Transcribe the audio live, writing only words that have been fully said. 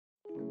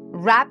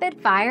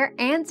Rapid fire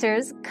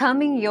answers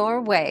coming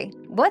your way.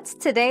 What's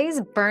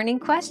today's burning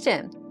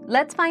question?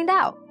 Let's find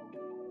out.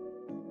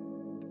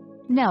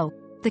 No,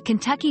 the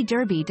Kentucky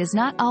Derby does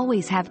not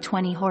always have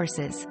 20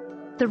 horses.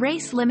 The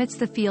race limits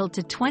the field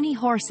to 20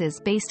 horses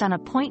based on a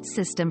point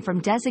system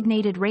from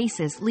designated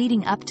races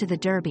leading up to the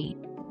Derby.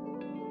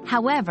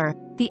 However,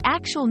 the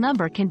actual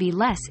number can be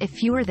less if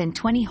fewer than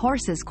 20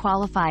 horses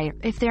qualify or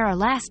if there are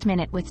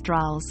last-minute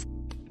withdrawals.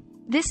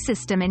 This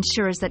system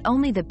ensures that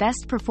only the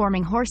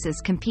best-performing horses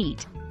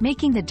compete,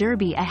 making the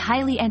Derby a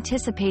highly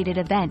anticipated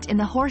event in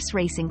the horse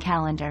racing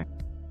calendar.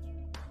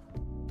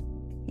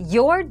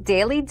 Your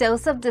daily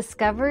dose of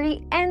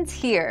discovery ends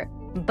here,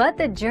 but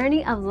the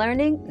journey of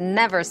learning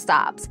never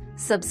stops.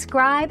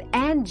 Subscribe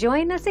and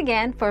join us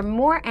again for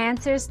more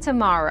answers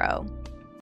tomorrow.